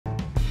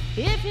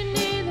If you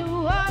need the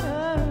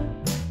water,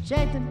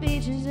 check the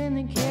beaches in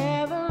the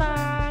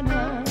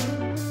Carolinas.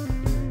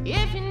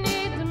 If you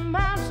need the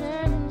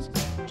mountains,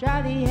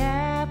 try the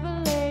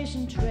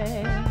Appalachian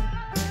Trail.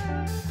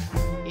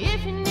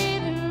 If you need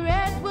the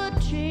redwood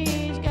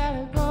trees,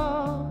 gotta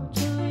go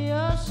to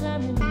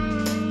Yosemite.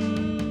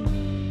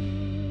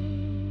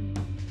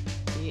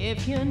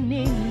 If you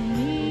need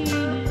me,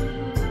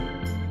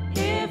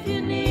 if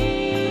you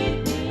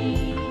need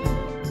me,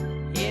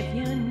 if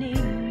you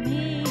need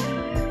me,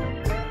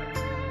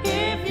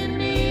 if you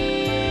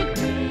need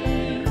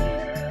me,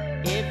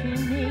 if you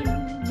need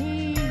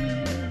me,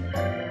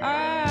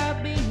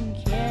 I'll be in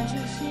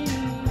Kansas City.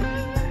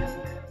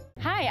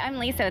 Hi, I'm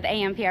Lisa with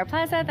AMPR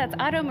Plaza. That's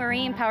Auto,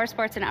 Marine, Power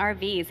Sports, and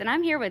RVs. And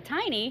I'm here with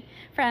Tiny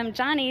from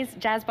Johnnie's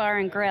Jazz Bar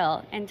and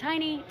Grill. And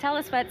Tiny, tell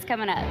us what's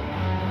coming up.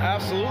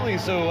 Absolutely.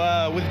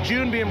 So with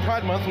June being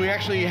Pride Month, we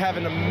actually have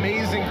an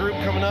amazing group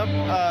coming up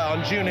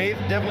on June 8th.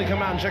 Definitely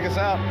come out and check us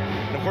out.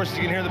 And of course, you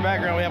can hear in the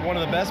background, we have one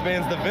of the best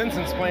bands, the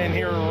Vincents, playing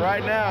here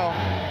right now.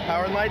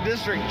 Power and Light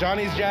District,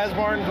 Johnnie's Jazz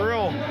Bar and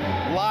Grill.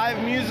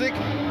 Live music,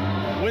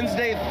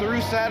 Wednesday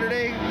through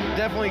Saturday.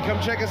 Definitely come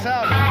check us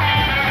out.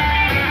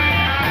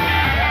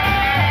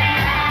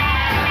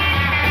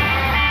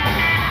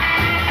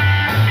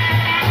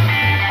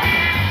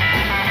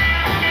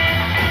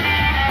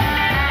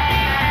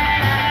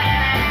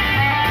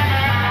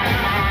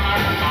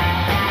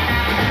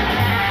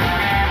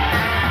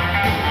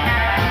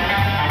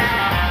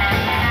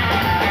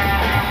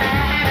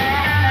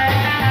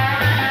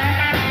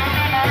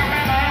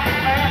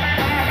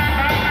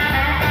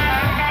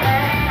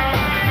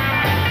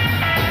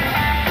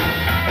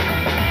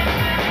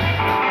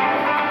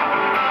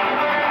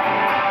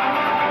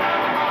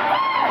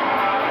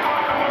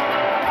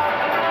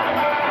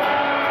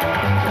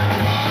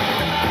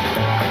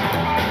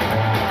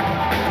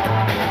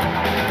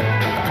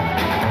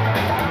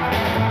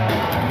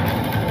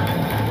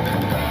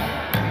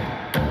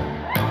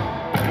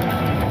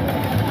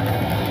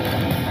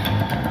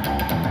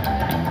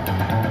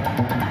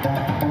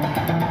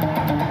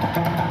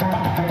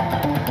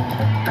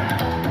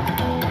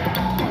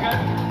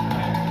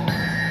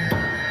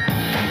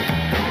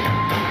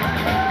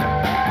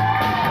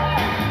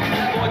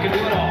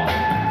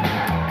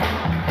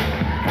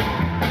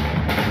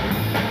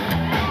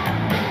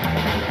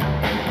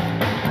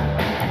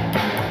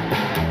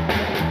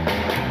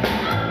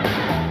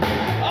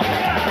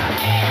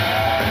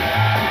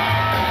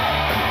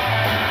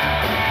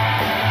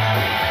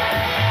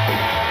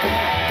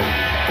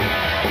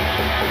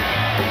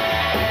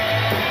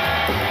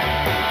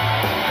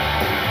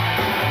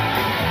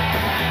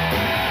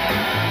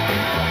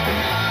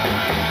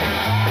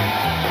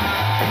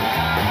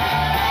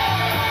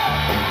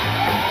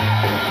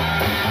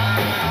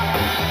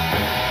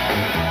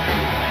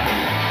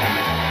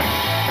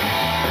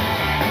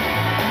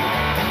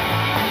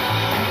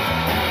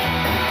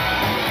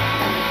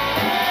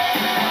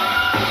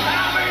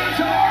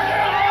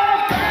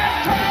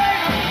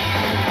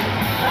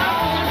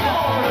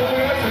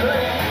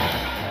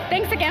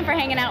 For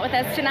hanging out with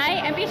us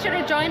tonight, and be sure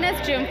to join us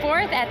June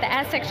 4th at the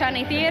Aztec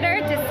Shawnee Theater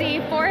to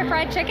see 4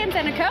 fried chickens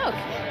and a Coke.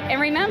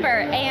 And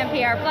remember,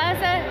 AMPR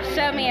Plaza,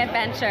 show me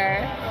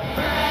adventure.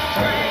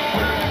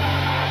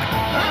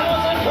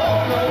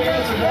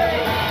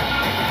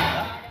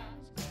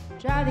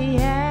 Try the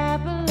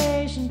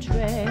Appalachian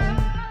Trail.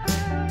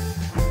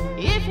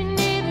 If you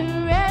need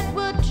the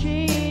redwood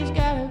trees,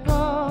 gotta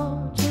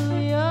go to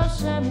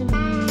Yosemite.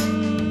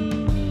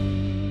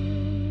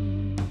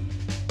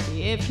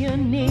 If you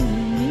need